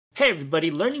Hey everybody,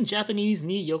 learning Japanese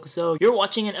ni yokoso. You're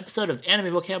watching an episode of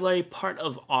Anime Vocabulary, part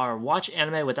of our Watch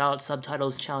Anime Without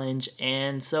Subtitles challenge,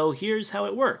 and so here's how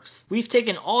it works. We've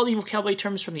taken all the vocabulary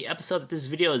terms from the episode that this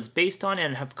video is based on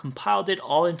and have compiled it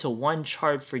all into one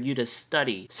chart for you to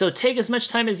study. So take as much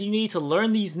time as you need to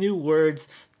learn these new words.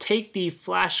 Take the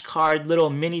flashcard little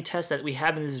mini test that we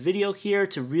have in this video here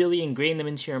to really ingrain them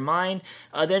into your mind,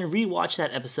 then rewatch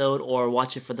that episode or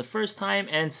watch it for the first time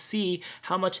and see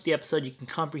how much of the episode you can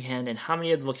comprehend and how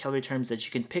many of the vocabulary terms that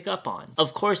you can pick up on.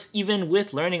 Of course, even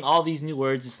with learning all these new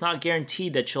words, it's not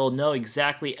guaranteed that you'll know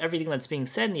exactly everything that's being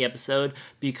said in the episode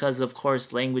because, of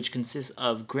course, language consists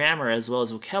of grammar as well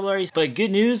as vocabulary. But good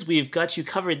news, we've got you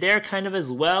covered there kind of as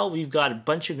well. We've got a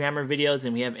bunch of grammar videos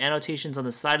and we have annotations on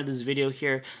the side of this video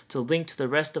here to link to the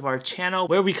rest of our channel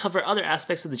where we cover other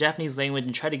aspects of the Japanese language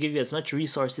and try to give you as much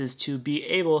resources to be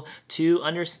able to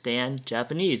understand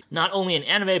Japanese. Not only in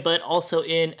anime, but also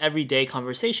in everyday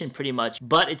conversation pretty much.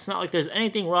 But it's not like there's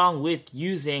anything wrong with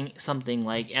using something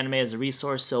like anime as a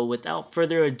resource, so without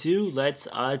further ado, let's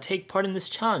take part in this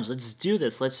challenge. Let's do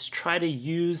this. Let's try to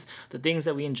use the things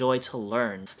that we enjoy to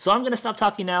learn. So I'm going to stop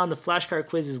talking now and the flashcard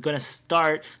quiz is going to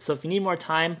start. So if you need more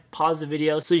time, pause the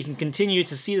video so you can continue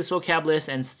to see this vocab list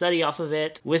and study off of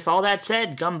it. With all that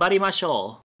said,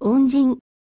 ganbarimashou. 恩人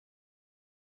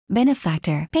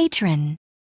benefactor, patron,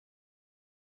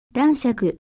 男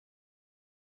爵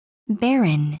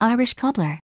baron, Irish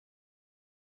cobbler,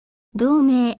 同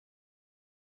盟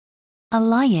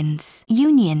alliance,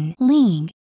 union,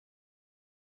 league,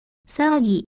 騒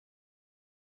ぎ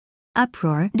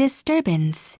uproar,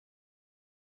 disturbance,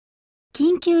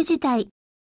 緊急事態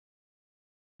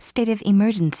state of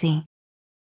emergency,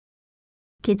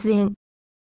 血縁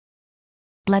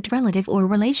blood relative or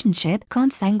relationship,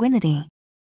 consanguinity,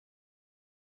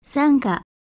 傘下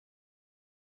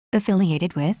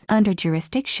affiliated with, under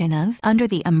jurisdiction of, under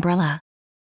the umbrella,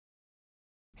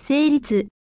 成立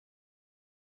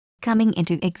coming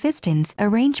into existence,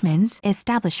 arrangements,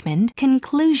 establishment,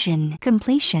 conclusion,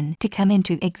 completion, to come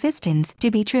into existence,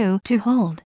 to be true, to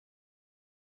hold,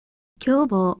 凶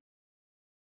暴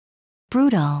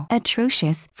brutal,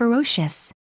 atrocious,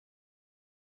 ferocious,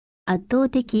 圧倒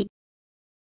的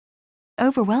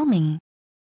overwhelming,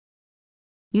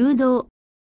 誘導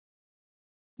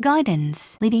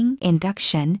guidance, leading,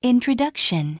 induction,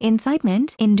 introduction,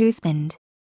 incitement, inducement,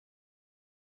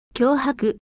 脅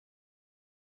迫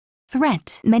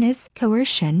threat, menace,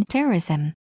 coercion,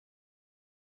 terrorism,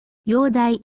 容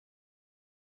体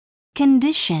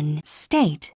condition,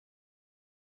 state,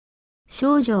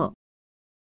 症状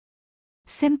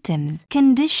symptoms,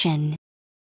 condition,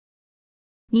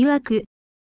 魅惑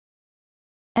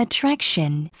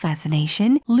attraction,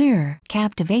 fascination, lure,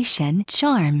 captivation,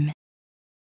 charm,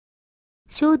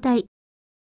 招待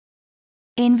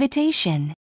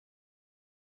invitation,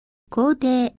 皇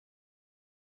帝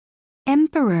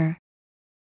emperor,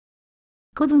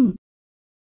 子分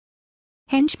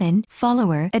henchman,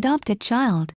 follower, adopted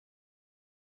child,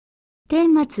 顛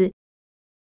末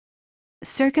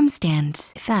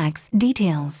circumstance, facts,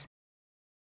 details,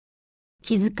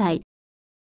 気遣い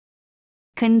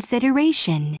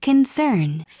consideration,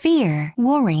 concern, fear,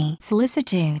 worry,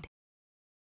 solicitude,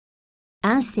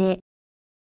 安静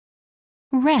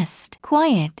rest,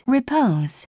 quiet,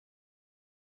 repose,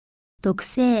 特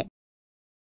性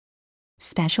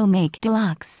special make,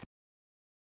 deluxe,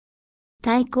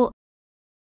 太鼓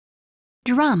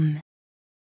drum,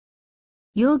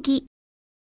 陽気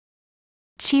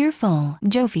cheerful,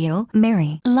 jovial,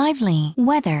 merry, lively,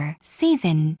 weather,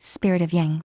 season, spirit of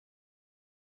young,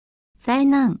 災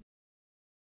難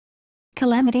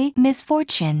calamity,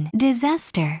 misfortune,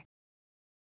 disaster,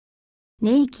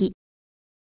 寝息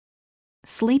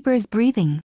sleeper's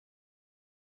breathing,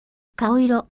 顔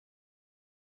色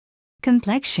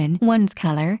complexion, one's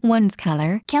color,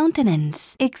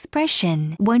 countenance,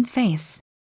 expression, one's face,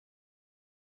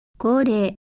 恒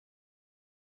例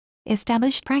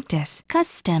established practice,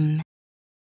 custom,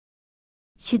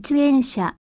 出演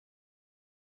者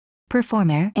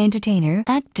performer, entertainer,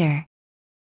 actor,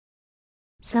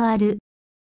 触る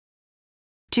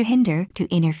to hinder, to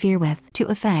interfere with, to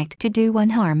affect, to do one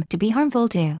harm, to be harmful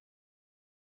to,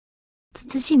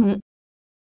 慎む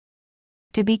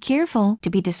to be careful, to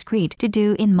be discreet, to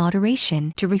do in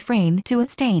moderation, to refrain, to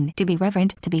abstain, to be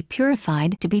reverent, to be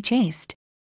purified, to be chaste,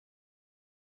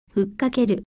 ふっかけ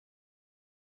る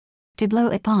to blow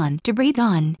upon, to breathe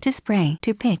on, to spray,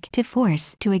 to pick, to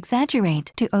force, to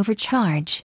exaggerate, to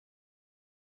overcharge,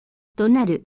 怒鳴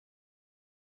る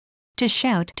to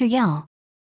shout, to yell,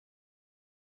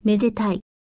 めでたい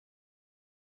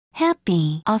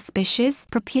happy, auspicious,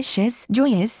 propitious,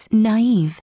 joyous,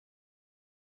 naive,